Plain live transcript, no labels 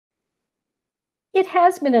It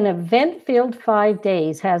has been an event-filled 5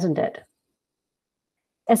 days, hasn't it?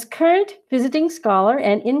 As current visiting scholar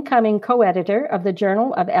and incoming co-editor of the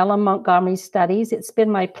Journal of Ella Montgomery Studies, it's been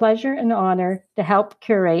my pleasure and honor to help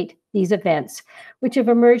curate these events, which have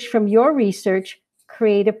emerged from your research,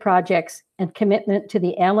 creative projects, and commitment to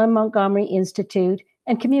the Ella Montgomery Institute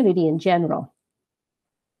and community in general.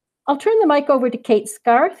 I'll turn the mic over to Kate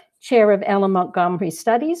Scarth, Chair of Ella Montgomery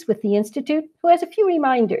Studies with the Institute, who has a few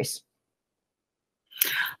reminders.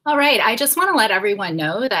 All right, I just want to let everyone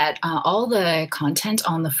know that all the content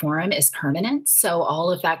on the forum is permanent. So all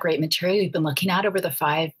of that great material you've been looking at over the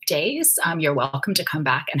 5 days, you're welcome to come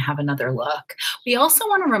back and have another look. We also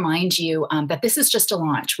want to remind you that this is just a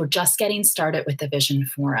launch. We're just getting started with the Vision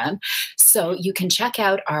Forum. So you can check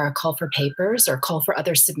out our call for papers or call for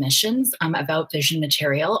other submissions about vision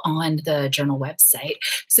material on the journal website.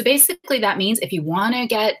 So basically that means if you want to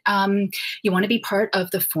get, you want to be part of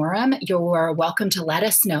the forum, you're welcome to let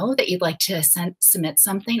us know that you'd like to submit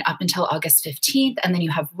something up until August 15th, and then you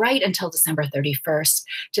have right until December 31st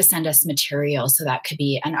to send us material. So that could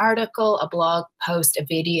be an article, a blog post, a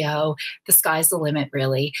video. The sky's the limit,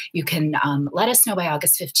 really. You can let us know by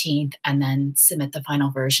August 15th and then submit the final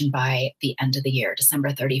version by the end of the year,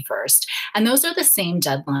 December 31st. And those are the same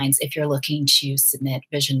deadlines if you're looking to submit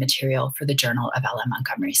vision material for the Journal of Ella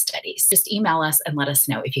Montgomery Studies. Just email us and let us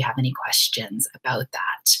know if you have any questions about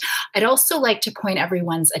that. I'd also like to point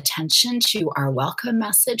everyone's attention to our welcome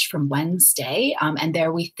message from Wednesday. And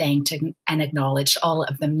there we thanked and acknowledged all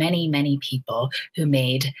of the many, many people who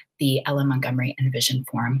made the Ella Montgomery and Vision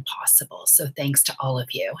Forum possible. So thanks to all of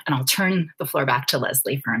you. And I'll turn the floor back to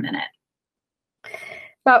Leslie for a minute.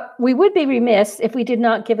 But we would be remiss if we did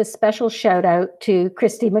not give a special shout out to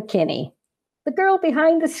Christy McKinney, the girl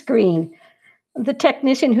behind the screen, the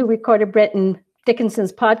technician who recorded Bretton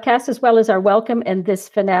Dickinson's podcast, as well as our welcome and this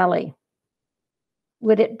finale.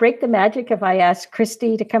 Would it break the magic if I asked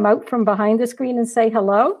Christy to come out from behind the screen and say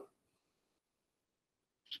hello?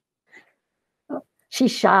 Oh,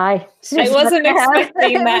 she's shy. I wasn't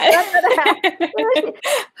expecting that.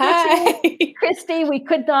 Hi. Christy, we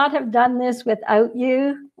could not have done this without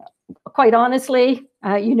you. Quite honestly,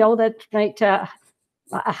 you know that, right?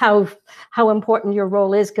 How important your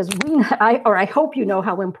role is, because I hope you know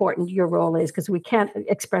how important your role is, because we can't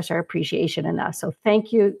express our appreciation enough. So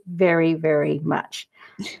thank you very, very much.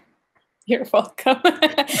 You're welcome.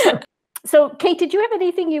 So Kate, did you have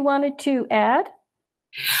anything you wanted to add?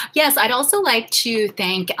 Yes, I'd also like to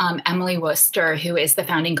thank Emily Worcester, who is the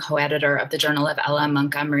founding co-editor of the Journal of Ella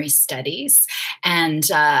Montgomery Studies. And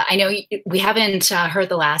I know we haven't heard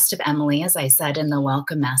the last of Emily, as I said in the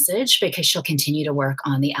welcome message, because she'll continue to work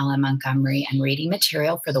on the Ella Montgomery and reading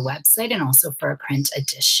material for the website and also for a print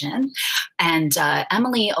edition. And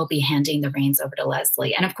Emily will be handing the reins over to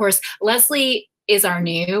Leslie. And of course, Leslie is our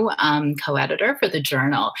new co-editor for the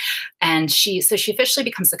journal. And she officially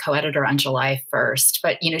becomes the co-editor on July 1st.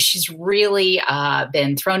 But, you know, she's really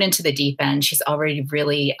been thrown into the deep end. She's already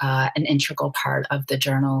really an integral part of the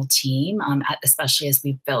journal team, especially as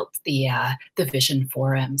we built the Vision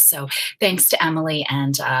Forum. So thanks to Emily,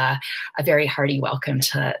 and a very hearty welcome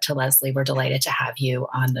to Leslie. We're delighted to have you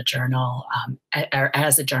on the journal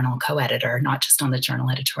as a journal co-editor, not just on the journal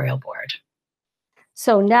editorial board.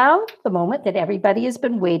 So now, the moment that everybody has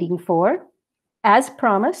been waiting for. As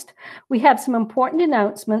promised, we have some important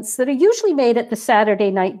announcements that are usually made at the Saturday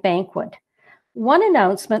night banquet. One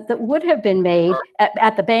announcement that would have been made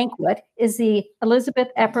at the banquet is the Elizabeth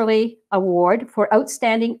Epperly Award for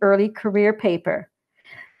Outstanding Early Career Paper.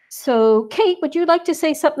 So, Kate, would you like to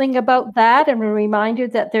say something about that and a reminder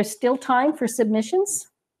that there's still time for submissions?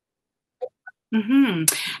 Mm-hmm.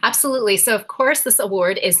 Absolutely. So, of course, this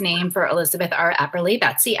award is named for Elizabeth R. Epperly,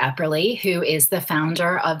 Betsy Epperly, who is the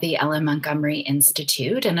founder of the Ella Montgomery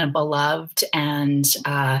Institute and a beloved and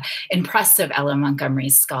impressive Ella Montgomery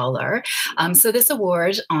scholar. So this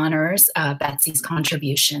award honors Betsy's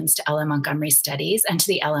contributions to Ella Montgomery Studies and to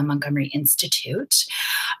the Ella Montgomery Institute.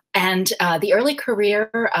 And the Early Career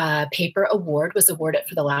Paper Award was awarded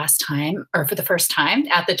for the first time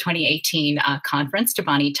at the 2018 conference to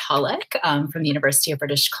Bonnie Tulloch from the University of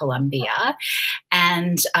British Columbia.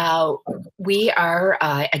 And we are,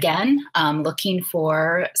 again, looking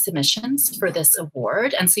for submissions for this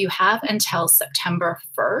award. And so you have until September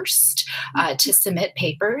 1st to submit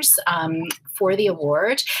papers for the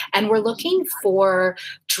award. And we're looking for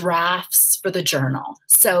drafts for the journal.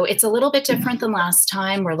 So it's a little bit different than last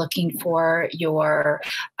time. We're looking for your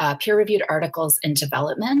peer-reviewed articles in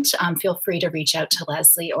development, feel free to reach out to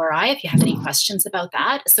Leslie or I if you have any questions about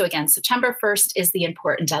that. So again, September 1st is the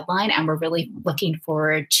important deadline, and we're really looking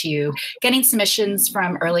forward to getting submissions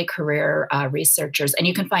from early career researchers. And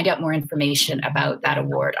you can find out more information about that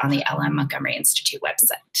award on the LM Montgomery Institute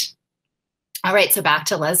website. All right, so back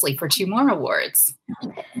to Leslie for 2 more awards.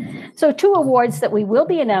 So 2 awards that we will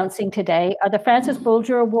be announcing today are the Francis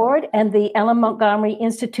Bolger Award and the LM Montgomery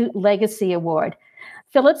Institute Legacy Award.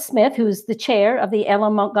 Philip Smith, who's the chair of the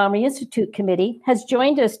LM Montgomery Institute Committee, has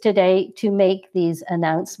joined us today to make these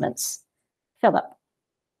announcements. Philip.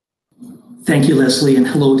 Thank you, Leslie, and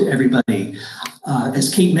hello to everybody.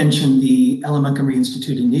 As Kate mentioned, the LM Montgomery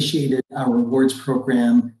Institute initiated our awards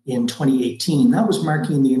program in 2018. That was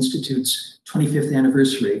marking the Institute's 25th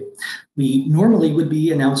anniversary. We normally would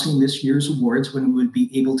be announcing this year's awards when we would be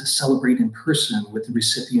able to celebrate in person with the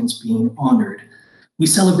recipients being honored. We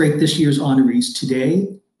celebrate this year's honorees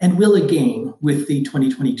today and will again with the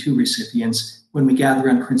 2022 recipients when we gather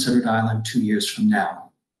on Prince Edward Island 2 years from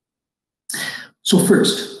now. So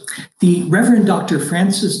first, the Reverend Dr.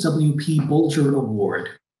 Francis W.P. Bolger Award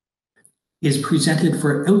is presented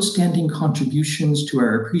for outstanding contributions to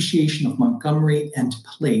our appreciation of Montgomery and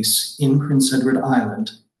place in Prince Edward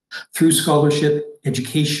Island through scholarship,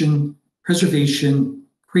 education, preservation,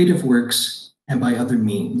 creative works, and by other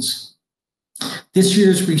means. This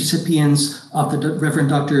year's recipients of the Reverend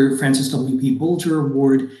Dr. Francis W.P. Bolger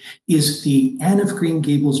Award is the Anne of Green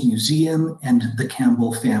Gables Museum and the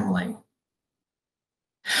Campbell family.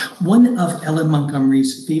 One of Ellen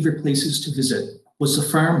Montgomery's favorite places to visit was the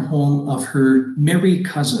farm home of her merry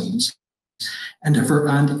cousins and of her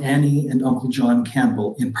Aunt Annie and Uncle John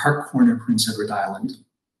Campbell in Park Corner, Prince Edward Island.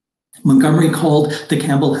 Montgomery called the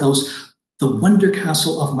Campbell house the Wonder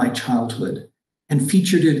Castle of my childhood and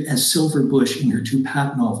featured it as Silver Bush in her 2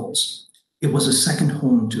 Pat novels. It was a second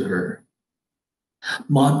home to her.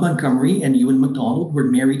 Maud Montgomery and Ewan MacDonald were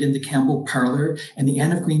married in the Campbell parlor, and the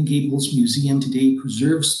Anne of Green Gables Museum today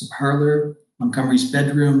preserves the parlor, Montgomery's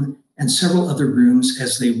bedroom, and several other rooms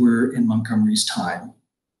as they were in Montgomery's time.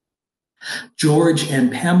 George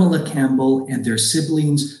and Pamela Campbell and their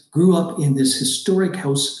siblings grew up in this historic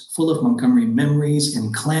house full of Montgomery memories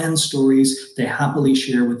and clan stories they happily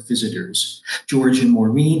share with visitors. George and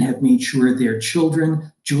Maureen have made sure their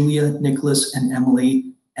children, Julia, Nicholas, and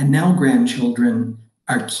Emily, and now grandchildren,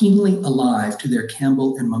 are keenly alive to their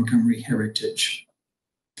Campbell and Montgomery heritage.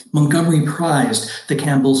 Montgomery prized the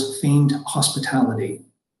Campbells' famed hospitality.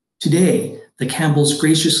 Today, the Campbells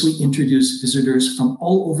graciously introduce visitors from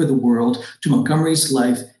all over the world to Montgomery's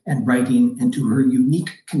life and writing and to her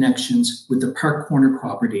unique connections with the Park Corner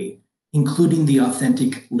property, including the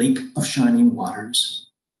authentic Lake of Shining Waters.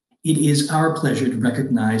 It is our pleasure to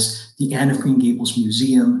recognize the Anne of Green Gables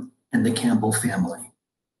Museum and the Campbell family.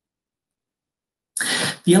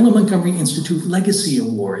 The LM Montgomery Institute Legacy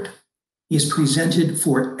Award is presented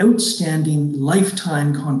for outstanding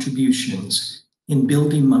lifetime contributions in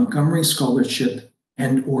building Montgomery scholarship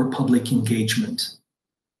and/or public engagement.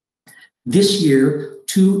 This year,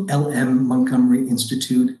 2 LM Montgomery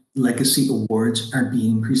Institute Legacy Awards are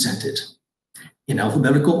being presented. In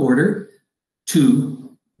alphabetical order,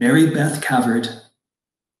 to Mary Beth Cavard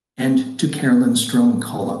and to Carolyn Strome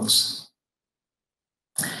Collins.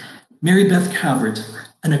 Mary Beth Cavard,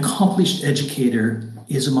 an accomplished educator,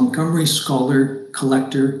 is a Montgomery scholar,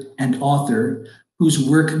 collector, and author whose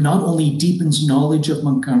work not only deepens knowledge of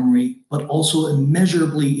Montgomery, but also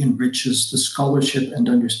immeasurably enriches the scholarship and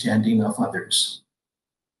understanding of others.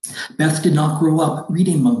 Beth did not grow up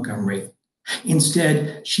reading Montgomery.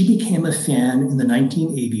 Instead, she became a fan in the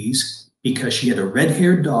 1980s because she had a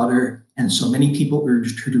red-haired daughter, and so many people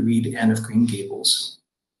urged her to read Anne of Green Gables.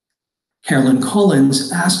 Carolyn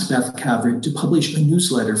Collins asked Beth Cavard to publish a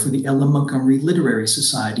newsletter for the LM Montgomery Literary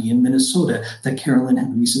Society in Minnesota that Carolyn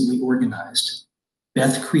had recently organized.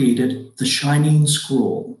 Beth created the Shining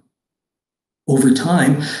Scroll. Over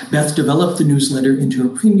time, Beth developed the newsletter into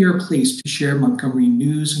a premier place to share Montgomery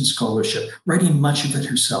news and scholarship, writing much of it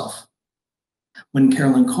herself. When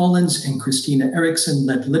Carolyn Collins and Christina Erickson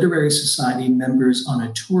led Literary Society members on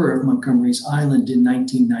a tour of Montgomery's Island in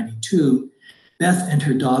 1992, Beth and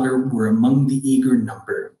her daughter were among the eager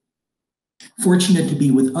number. Fortunate to be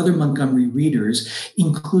with other Montgomery readers,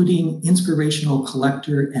 including inspirational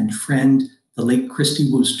collector and friend, the late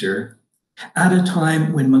Christy Wooster, at a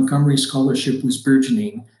time when Montgomery scholarship was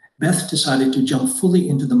burgeoning, Beth decided to jump fully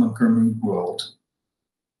into the Montgomery world.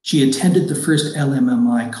 She attended the first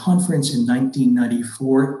LMMI conference in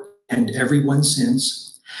 1994 and every one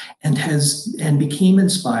since, and became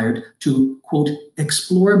inspired to, quote,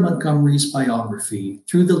 explore Montgomery's biography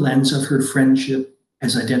through the lens of her friendship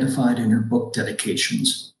as identified in her book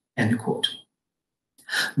dedications, end quote.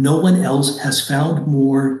 No one else has found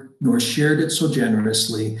more nor shared it so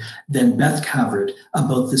generously than Beth Cavard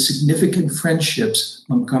about the significant friendships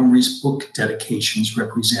Montgomery's book dedications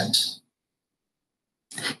represent.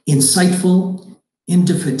 Insightful,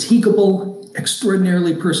 indefatigable,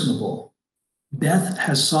 extraordinarily personable, Beth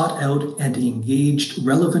has sought out and engaged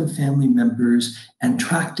relevant family members and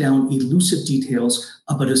tracked down elusive details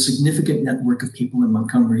about a significant network of people in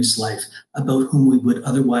Montgomery's life about whom we would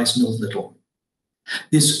otherwise know little.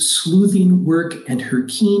 This sleuthing work and her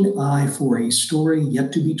keen eye for a story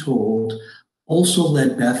yet to be told also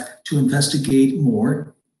led Beth to investigate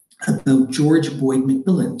more about George Boyd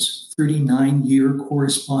McMillan's 39-year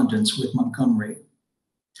correspondence with Montgomery.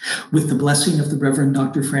 With the blessing of the Reverend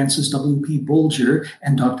Dr. Francis W.P. Bolger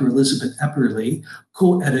and Dr. Elizabeth Epperly,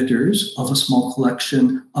 co-editors of a small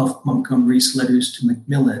collection of Montgomery's letters to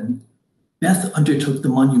Macmillan, Beth undertook the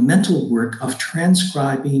monumental work of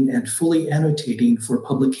transcribing and fully annotating for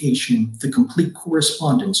publication the complete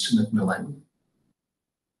correspondence to Macmillan.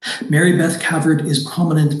 Mary Beth Cavard is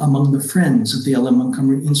prominent among the friends of the Ellen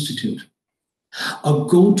Montgomery Institute. A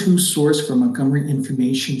go-to source for Montgomery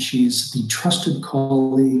information, she is the trusted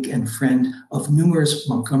colleague and friend of numerous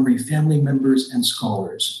Montgomery family members and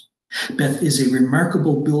scholars. Beth is a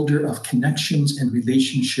remarkable builder of connections and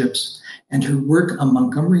relationships, and her work on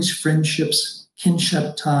Montgomery's friendships,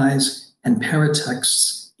 kinship ties, and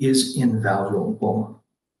paratexts is invaluable.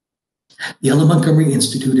 The Ellen Montgomery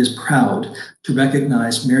Institute is proud to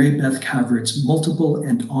recognize Mary Beth Cavard's multiple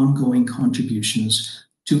and ongoing contributions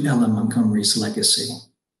to Ellen Montgomery's legacy.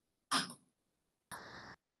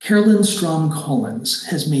 Carolyn Strom Collins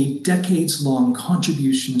has made decades-long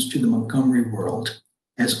contributions to the Montgomery world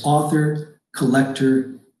as author,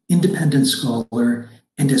 collector, independent scholar,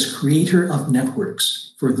 and as creator of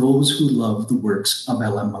networks for those who love the works of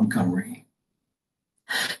Ellen Montgomery.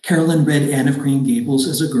 Carolyn read Anne of Green Gables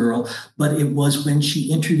as a girl, but it was when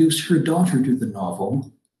she introduced her daughter to the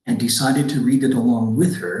novel and decided to read it along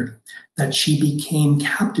with her that she became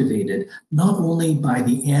captivated not only by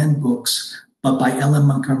the Anne books, but by Ellen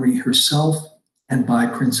Montgomery herself and by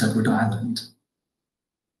Prince Edward Island.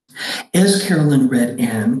 As Carolyn read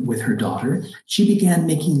Anne with her daughter, she began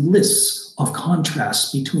making lists of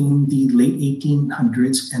contrasts between the late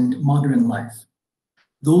 1800s and modern life.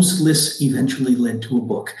 Those lists eventually led to a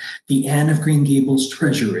book, The Anne of Green Gables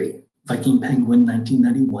Treasury, Viking Penguin,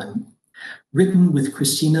 1991, written with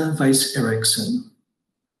Christina Weiss Erickson.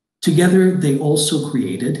 Together, they also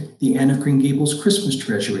created the Anne of Green Gables Christmas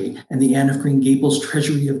Treasury and the Anne of Green Gables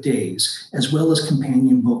Treasury of Days, as well as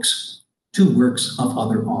companion books to works of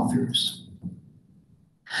other authors.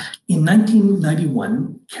 In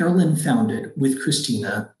 1991, Carolyn founded, with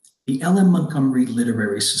Christina, the Ellen Montgomery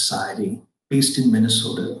Literary Society, based in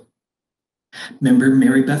Minnesota. Member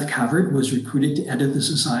Mary Beth Cavard was recruited to edit the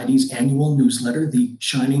Society's annual newsletter, The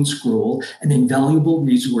Shining Scroll, an invaluable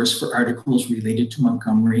resource for articles related to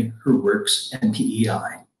Montgomery, her works, and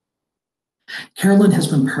PEI. Carolyn has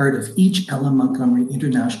been part of each Ellen Montgomery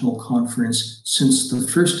International Conference since the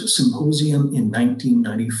first symposium in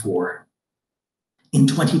 1994. In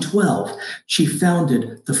 2012, she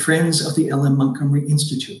founded the Friends of the Ellen Montgomery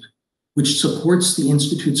Institute, which supports the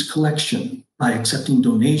Institute's collection by accepting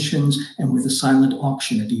donations and with a silent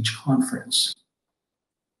auction at each conference.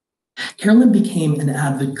 Carolyn became an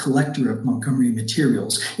avid collector of Montgomery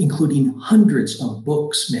materials, including hundreds of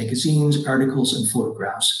books, magazines, articles, and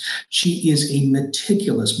photographs. She is a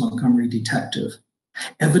meticulous Montgomery detective,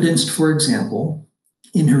 evidenced, for example,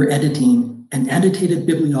 in her editing an annotated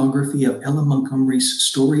bibliography of Ellen Montgomery's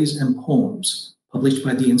stories and poems, published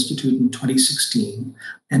by the Institute in 2016,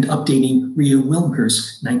 and updating Rhea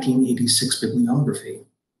Wilmer's 1986 bibliography.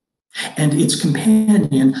 And its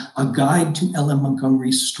companion, A Guide to Ellen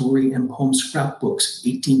Montgomery's Story and Poem Scrapbooks,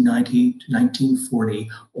 1890 to 1940,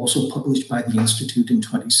 also published by the Institute in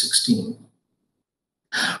 2016.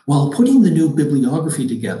 While putting the new bibliography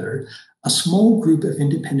together, a small group of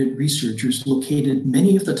independent researchers located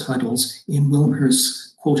many of the titles in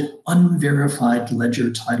Wilmer's, quote, unverified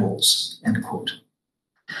ledger titles, end quote.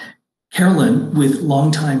 Carolyn, with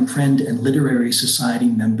longtime friend and literary society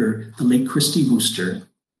member, the late Christy Wooster,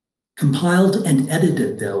 compiled and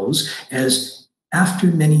edited those as, after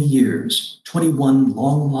many years, 21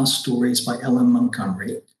 long-lost stories by Ellen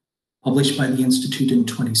Montgomery, published by the Institute in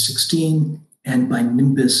 2016 and by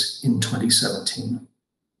Nimbus in 2017.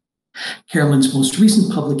 Carolyn's most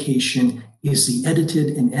recent publication is the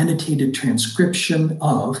edited and annotated transcription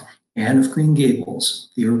of Anne of Green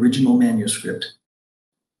Gables, the original manuscript,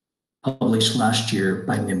 published last year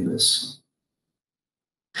by Nimbus.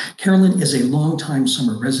 Carolyn is a longtime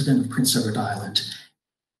summer resident of Prince Edward Island,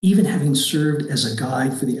 even having served as a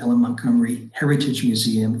guide for the Ellen Montgomery Heritage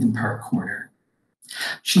Museum in Park Corner.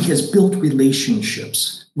 She has built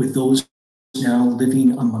relationships with those now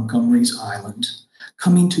living on Montgomery's Island,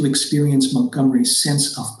 coming to experience Montgomery's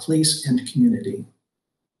sense of place and community.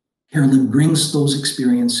 Carolyn brings those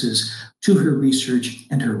experiences to her research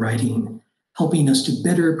and her writing, helping us to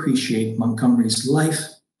better appreciate Montgomery's life,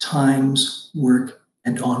 times, work,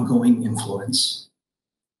 and ongoing influence.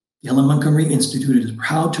 The Ellen Montgomery Institute is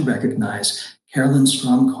proud to recognize Carolyn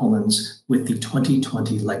Strom Collins with the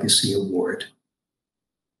 2020 Legacy Award.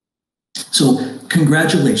 So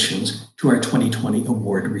congratulations to our 2020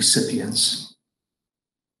 award recipients.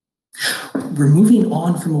 We're moving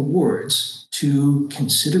on from awards to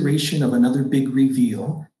consideration of another big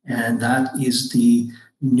reveal, and that is the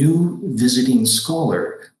new visiting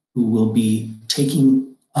scholar who will be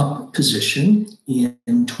taking up position in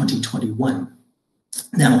 2021.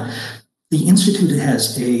 Now, the Institute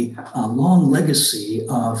has a long legacy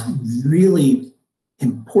of really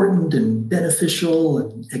important and beneficial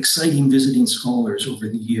and exciting visiting scholars over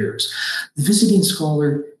the years. The visiting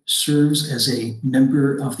scholar serves as a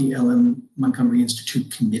member of the Ellen Montgomery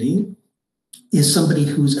Institute Committee, is somebody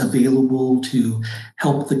who's available to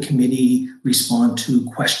help the committee respond to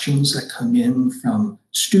questions that come in from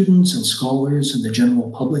students and scholars and the general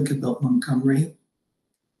public about Montgomery.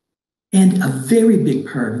 And a very big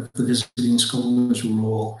part of the visiting scholar's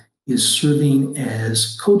role is serving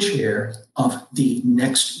as co-chair of the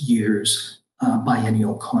next year's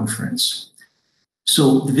biennial conference.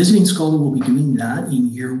 So the visiting scholar will be doing that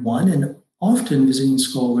in year one, and often visiting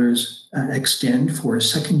scholars extend for a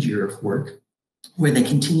second year of work, where they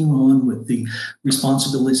continue on with the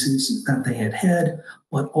responsibilities that they had,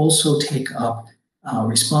 but also take up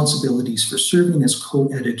responsibilities for serving as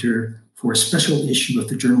co-editor for a special issue of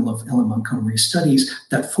the Journal of Ellen Montgomery Studies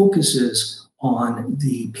that focuses on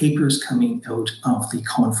the papers coming out of the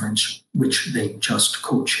conference, which they just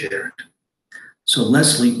co-chaired. So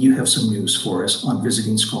Leslie, you have some news for us on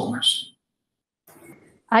visiting scholars.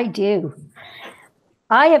 I do.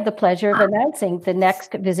 I have the pleasure of announcing the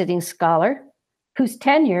next visiting scholar, whose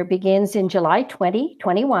tenure begins in July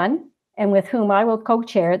 2021, and with whom I will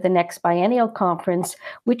co-chair the next biennial conference,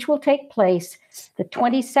 which will take place the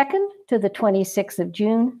 22nd to the 26th of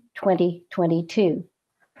June, 2022.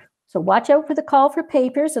 So watch out for the call for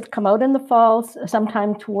papers that come out in the fall,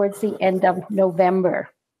 sometime towards the end of November.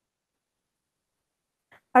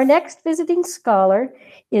 Our next visiting scholar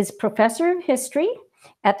is Professor of History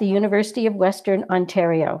at the University of Western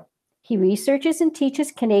Ontario. He researches and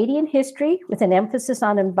teaches Canadian history with an emphasis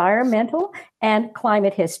on environmental and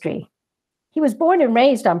climate history. He was born and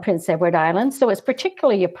raised on Prince Edward Island, so it's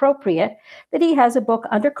particularly appropriate that he has a book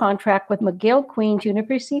under contract with McGill Queen's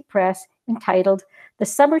University Press entitled The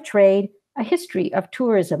Summer Trade, A History of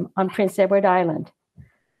Tourism on Prince Edward Island.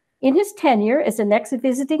 In his tenure as the next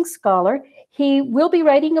visiting scholar, he will be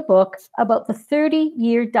writing a book about the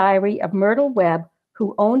 30-year diary of Myrtle Webb,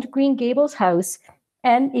 who owned Green Gables House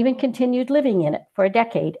and even continued living in it for a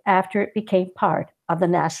decade after it became part of the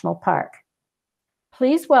national park.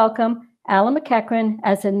 Please welcome Alan McEachran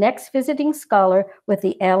as the next visiting scholar with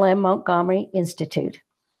the Ellen Montgomery Institute.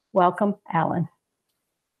 Welcome, Alan.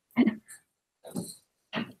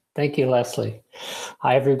 Thank you, Leslie.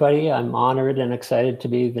 Hi, everybody. I'm honored and excited to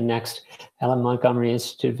be the next Ellen Montgomery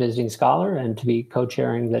Institute visiting scholar and to be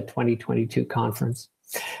co-chairing the 2022 conference.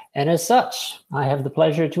 And as such, I have the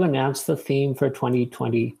pleasure to announce the theme for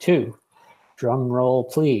 2022. Drum roll,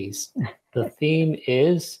 please. The theme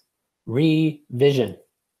is revision.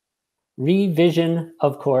 Revision,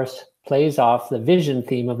 of course, plays off the vision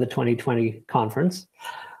theme of the 2020 conference.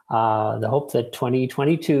 The hope that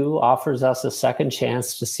 2022 offers us a second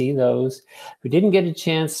chance to see those who didn't get a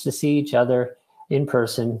chance to see each other in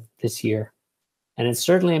person this year. And it's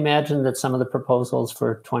certainly imagined that some of the proposals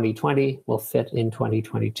for 2020 will fit in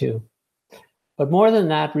 2022. But more than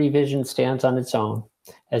that, revision stands on its own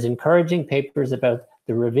as encouraging papers about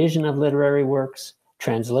the revision of literary works,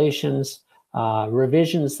 translations,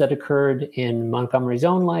 revisions that occurred in Montgomery's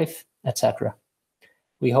own life, etc.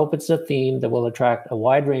 We hope it's a theme that will attract a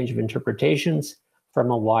wide range of interpretations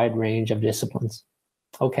from a wide range of disciplines.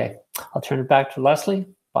 Okay, I'll turn it back to Leslie.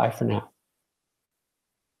 Bye for now.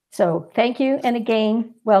 So thank you. And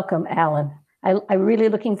again, welcome, Alan. I'm really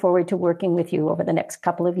looking forward to working with you over the next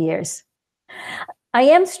couple of years. I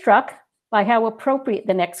am struck by how appropriate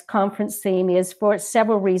the next conference theme is for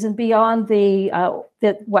several reasons beyond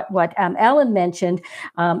what Ellen mentioned,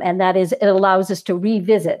 and that is it allows us to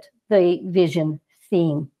revisit the vision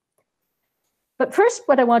theme. But first,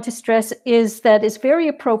 what I want to stress is that it's very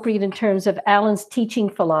appropriate in terms of Alan's teaching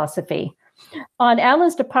philosophy. On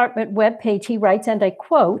Alan's department webpage, he writes, and I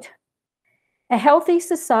quote, "A healthy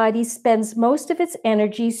society spends most of its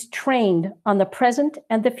energies trained on the present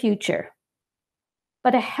and the future.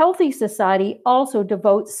 But a healthy society also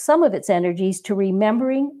devotes some of its energies to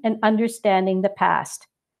remembering and understanding the past.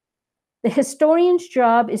 The historian's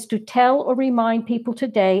job is to tell or remind people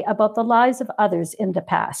today about the lives of others in the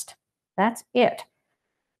past. That's it.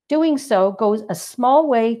 Doing so goes a small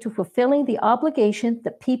way to fulfilling the obligation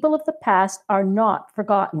that people of the past are not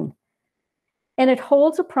forgotten. And it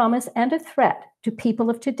holds a promise and a threat to people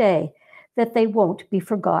of today that they won't be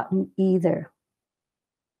forgotten either."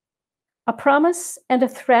 A promise and a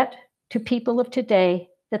threat to people of today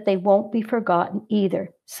that they won't be forgotten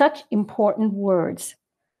either. Such important words.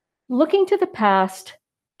 Looking to the past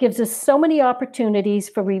gives us so many opportunities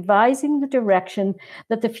for revising the direction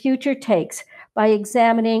that the future takes by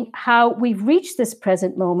examining how we've reached this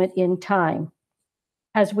present moment in time,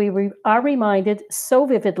 as we are reminded so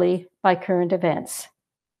vividly by current events.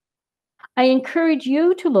 I encourage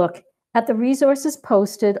you to look at the resources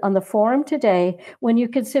posted on the forum today when you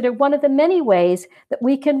consider one of the many ways that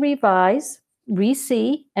we can revise,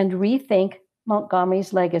 re-see, and rethink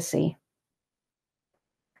Montgomery's legacy.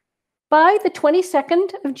 By the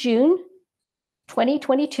 22nd of June,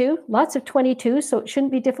 2022, lots of 22, so it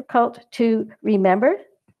shouldn't be difficult to remember.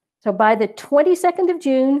 So by the 22nd of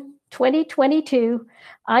June, 2022,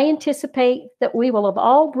 I anticipate that we will have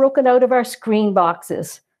all broken out of our screen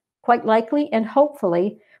boxes, quite likely and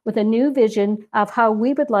hopefully with a new vision of how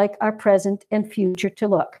we would like our present and future to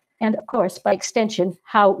look. And of course, by extension,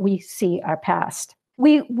 how we see our past.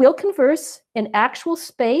 We will converse in actual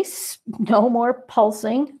space, no more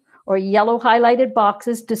pulsing or yellow highlighted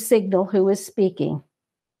boxes to signal who is speaking.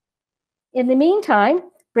 In the meantime,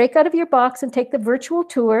 break out of your box and take the virtual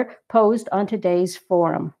tour posed on today's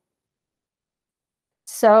forum.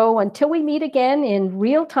 So until we meet again in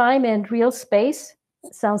real time and real space,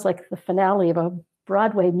 it sounds like the finale of a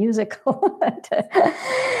Broadway musical.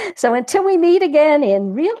 So until we meet again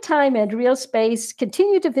in real time and real space,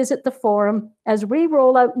 continue to visit the forum as we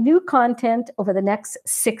roll out new content over the next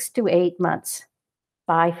 6 to 8 months.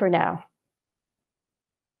 Bye for now.